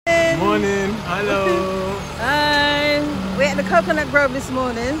Hello. Hi. We're at the Coconut Grove this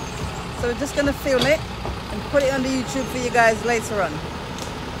morning, so we're just gonna film it and put it on the YouTube for you guys later on.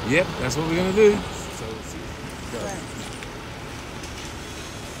 Yep, that's what we're gonna do.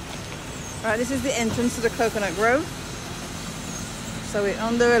 Right, this is the entrance to the Coconut Grove. So we're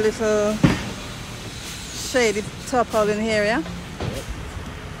under a little shady tarpaulin area. Yep.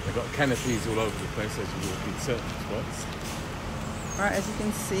 They've got canopies all over the place as you walk in certain spots. Right, as you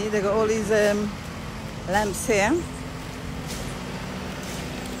can see, they've got all these lamps here.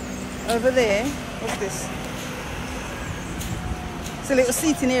 Over there, what's this? It's a little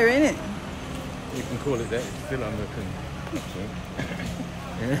seating area, isn't it? You can call it that. It's still under construction.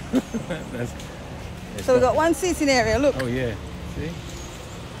 So we've got one seating area, look. Oh yeah, see?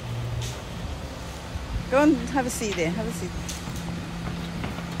 Go and have a seat there, have a seat.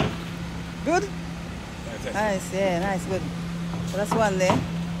 Good? Fantastic. Nice, yeah, nice, good. So that's one there.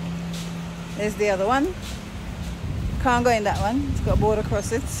 There's the other one. Can't go in that one, it's got a board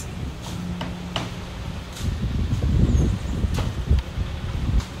across it.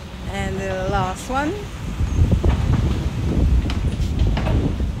 And the last one.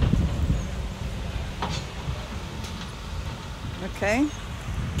 Okay.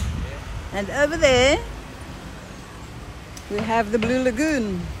 And over there, we have the Blue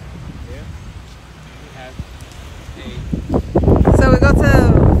Lagoon. Yeah. We have So we got a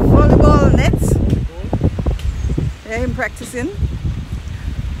volleyball net. Yeah, him practicing.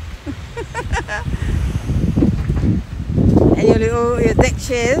 And your deck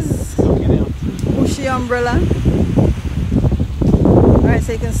chairs. Bushy umbrella. Alright,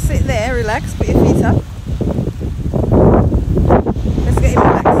 so you can sit there, relax, put your feet up. Let's get him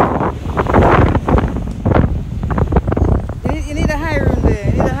relaxed. You need a high room there.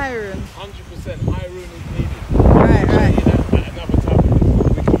 You need a high room. 100% high room is needed. Right. Another time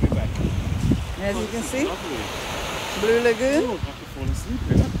we can be back. As you can see, Lovely. Blue Lagoon. Oh, I could fall asleep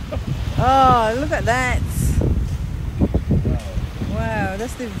here. Oh, look at that. Wow,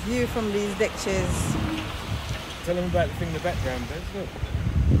 that's the view from these deck chairs. Tell them about the thing in the background, Des. Look.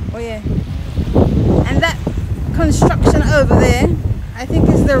 Oh yeah. And that construction over there, I think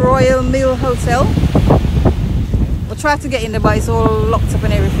is the Royal Mill Hotel. We'll try to get in there, but it's all locked up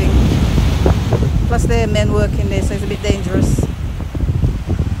and everything. Plus there are men working there, so it's a bit dangerous.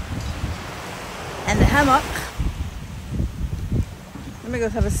 And the hammock. Let me go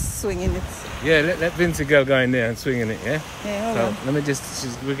have a swing in it. Yeah, let Vincy girl go in there and swing in it, yeah? Yeah, hold on. Let me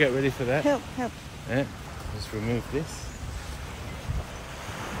we'll get ready for that. Help. Yeah, just remove this.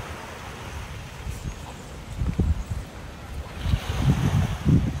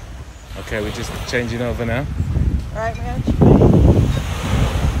 Okay, we're just changing over now. Right, we're gonna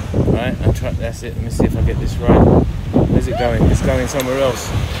Right, I'll try, that's it. Let me see if I get this right. Where's it going? It's going somewhere else.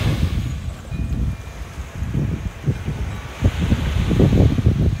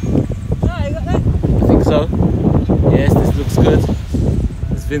 Oh, you got that? I think so. Yes, this looks good.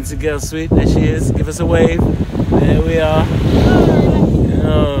 It's Vincy Girl Sweet. There she is. Give us a wave. There we are.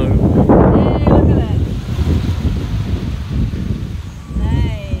 Oh. Hey, look at that.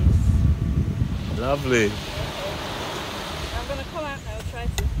 Nice. Lovely. I'm gonna come out now, try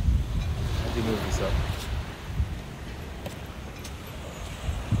to. How do you move this up?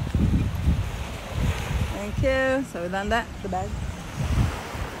 Thank you. So we've done that, the bag.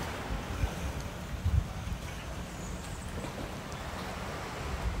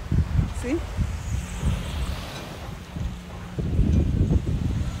 See?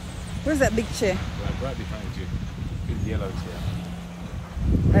 Where's that big chair? Right behind you. Big yellow chair.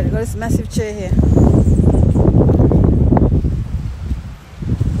 Right, we've got this massive chair here.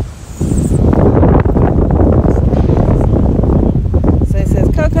 So it says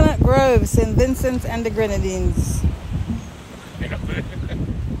Coconut Grove, St. Vincent and the Grenadines.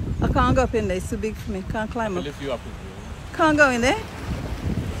 I can't go up in there, it's too big for me. Can't climb up. Lift you up. Can't go in there?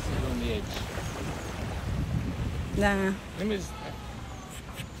 Sit on the edge. Nah. Let me just...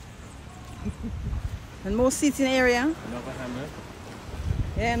 And more seating area. Another hammer.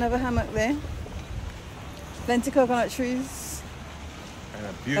 Yeah, another hammock there. Plenty coconut trees. And a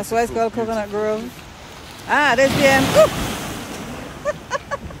beautiful, That's why it's called Coconut beautiful Grove. Ah, there's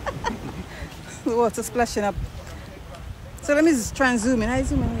the water splashing up. So let me just try and zoom in. How you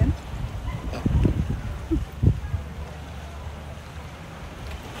zoom in again?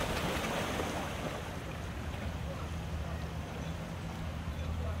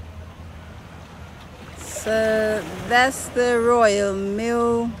 So that's the Royal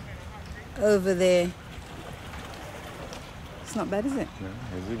Mill over there. It's not bad, is it? No,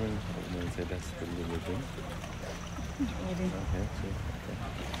 I zoom in. Say that's the little thing. Ready. Okay, so,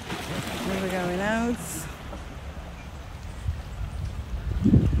 Where are we going onwards.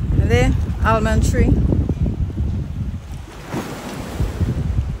 And there, almond tree.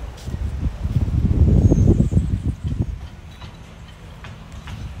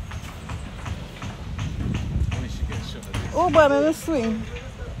 Oh boy, I'm gonna swing.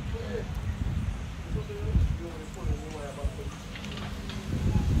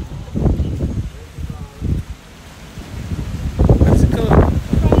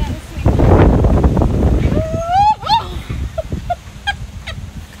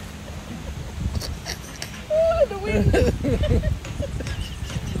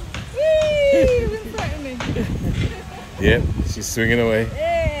 Yep, she's swinging away.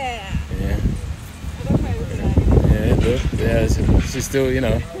 Yeah. Yeah. Yeah, look. Yeah, she's still, you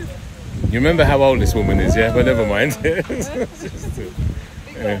know. You remember how old this woman is, yeah? But never mind. Yeah.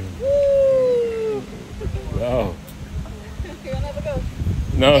 Wow.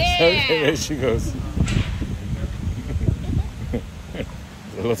 No, yeah. There she goes.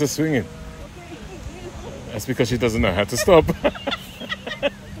 A lot of swinging. That's because she doesn't know how to stop. Right,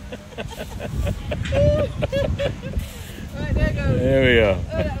 there goes. There we are.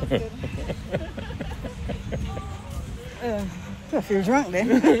 Oh, that was good. I feel drunk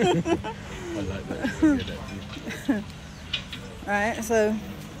then. I like that. Right, so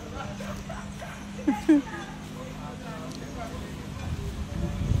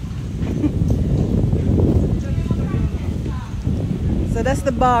so that's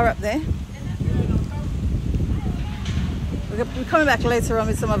the bar up there. We're coming back later on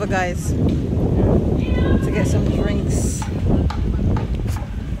with some other guys to get some drinks.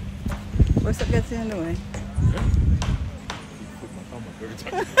 What's up getting in the way?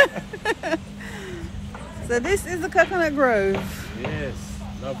 So this is the Coconut Grove. Yes,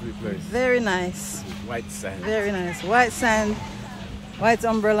 lovely place. Very nice. White sand. Very nice. White sand, white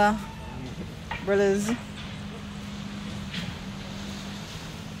umbrellas.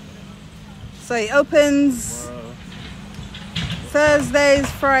 So it opens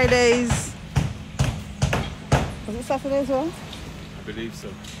Thursdays, Fridays. Was it Saturday as well? I believe so.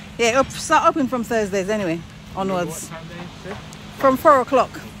 Yeah, start open from Thursdays anyway, onwards. What time they said? From 4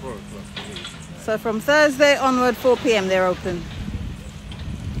 o'clock. 4 o'clock. So from Thursday onward, 4 p.m. they're open.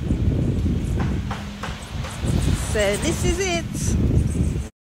 So this is it.